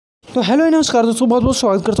तो हेलो नमस्कार दोस्तों, बहुत बहुत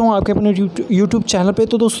स्वागत करता हूं आपके अपने यूट्यूब चैनल पे।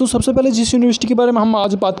 तो दोस्तों सबसे पहले जिस यूनिवर्सिटी के बारे में हम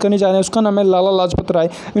आज बात करने जा रहे हैं उसका नाम है लाला लाजपत राय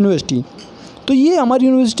यूनिवर्सिटी। तो ये हमारी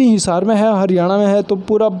यूनिवर्सिटी हिसार में है, हरियाणा में है। तो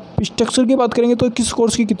पूरा स्ट्रक्चर की बात करेंगे तो किस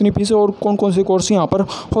कोर्स की कितनी फीस है और कौन कौन से कोर्स यहाँ पर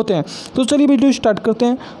होते हैं। तो चलिए वीडियो स्टार्ट करते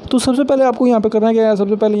हैं। तो सबसे पहले आपको यहाँ पर करना क्या है,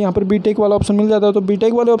 सबसे पहले यहाँ पर बीटेक वाला ऑप्शन मिल जाता है। तो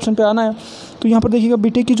बीटेक वाले ऑप्शन पर आना है। तो यहाँ पर देखिएगा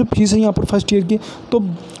बीटेक की जो फीस है यहाँ पर फर्स्ट ईयर की, तो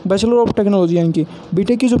बैचलर ऑफ टेक्नोलॉजी यानी कि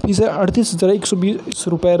बीटेक की जो फीस है 38,120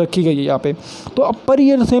 रुपये रखी गई है यहाँ पे। तो अब पर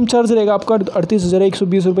ईयर सेम चार्ज रहेगा आपका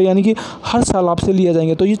 38,120 रुपये, यानी कि हर साल आपसे लिए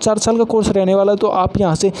जाएंगे। तो ये 4 साल का कोर्स रहने वाला है, तो आप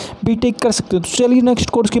यहाँ से बीटेक कर सकते हो। तो चलिए नेक्स्ट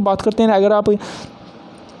कोर्स की बात करते हैं। अगर आप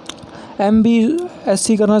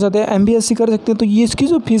MBSc करना चाहते हैं, MBSc कर सकते हैं। तो ये इसकी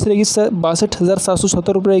जो फीस रहेगी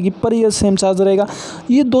 62,770 रुपये रहेगी, पर ईयर सेम चार्ज रहेगा।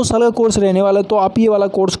 ये 2 साल का कोर्स रहने वाला है, तो आप ये वाला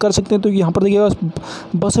कोर्स कर सकते हैं। तो यहाँ पर देखिएगा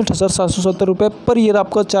 62,770 रुपये पर ईयर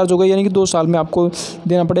आपका चार्ज होगा, यानी कि 2 साल में आपको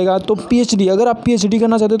देना पड़ेगा। तो PhD, अगर आप PhD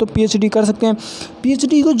करना चाहते हैं तो PhD कर सकते हैं।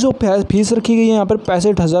 PhD को जो फीस रखी गई है यहाँ पर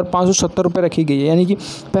 65,570 रुपये रखी गई है, यानी कि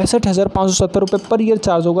 65,570 रुपये पर ईयर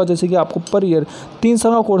चार्ज होगा। जैसे कि आपको पर ईयर 3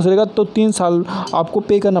 साल का कोर्स रहेगा, तो 3 साल आपको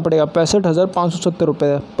पे करना पड़ेगा। 65,570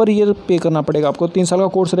 रुपये पर ईयर पे करना पड़ेगा आपको। 3 साल का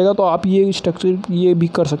कोर्स रहेगा, तो आप ये स्ट्रक्चर ये भी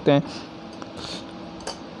कर सकते हैं।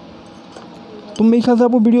 तो मेरे ख्याल से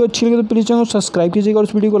आपको वीडियो अच्छी लगे तो प्लीज़ चैनल को सब्सक्राइब कीजिएगा और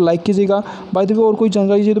इस वीडियो को लाइक कीजिएगा। बाय द वे और कोई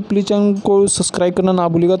जानकारी चाहिए तो प्लीज़ चैनल को सब्सक्राइब करना ना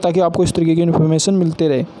भूलिएगा, ताकि आपको इस तरीके की इन्फॉर्मेशन मिलते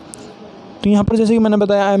रहे। तो यहाँ पर जैसे कि मैंने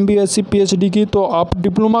बताया MBSc PhD की, तो आप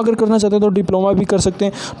डिप्लोमा अगर करना चाहते हैं तो डिप्लोमा भी कर सकते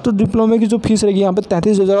हैं। तो डिप्लोमा की जो फीस रहेगी यहाँ पर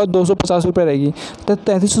 33,250 रुपये रहेगी।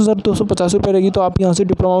 33,250 रुपये रहेगी, तो आप यहाँ से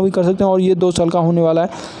डिप्लोमा भी कर सकते हैं, और ये 2 साल का होने वाला है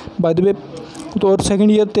बाय द वे। तो और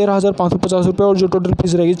सेकंड ईयर 13,550 रुपये, और जो टोटल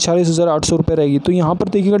फीस रहेगी 46,800 रुपये रहेगी। तो यहाँ पर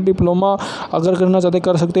देखिएगा डिप्लोमा अगर करना चाहते हैं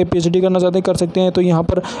कर सकते हैं, PhD करना चाहते हैं कर सकते हैं। तो यहाँ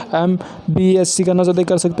पर MBSc करना चाहते हैं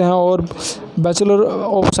कर सकते हैं, और बैचलर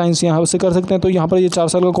ऑफ साइंस यहाँ से कर सकते हैं। तो यहाँ पर ये 4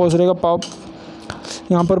 साल का कोर्स रहेगा।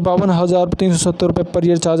 यहाँ पर 52,370 रुपये पर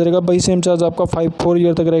ईयर चार्ज रहेगा। वही सेम चार्ज आपका 4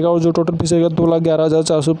 ईयर तक रहेगा, और जो टोटल फीस रहेगा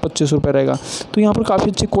 2,11,425 रुपये रहेगा। तो यहाँ पर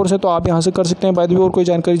काफ़ी अच्छे कोर्स है, तो आप यहाँ से कर सकते हैं। बाय द वे और कोई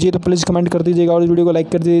जानकारी चाहिए तो प्लीज़ कमेंट कर दीजिएगा, और इस वीडियो को लाइक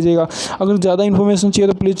कर दीजिएगा। अगर ज़्यादा इन्फॉर्मेशन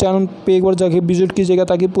चाहिए तो प्लीज़ चैनल पे एक बार जाके विजिट कीजिएगा,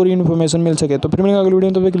 ताकि पूरी इन्फॉर्मेशन मिल सके। तो फिर मिलेंगे अगली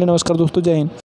वीडियो में। तो के लिए नमस्कार दोस्तों, जय हिंद।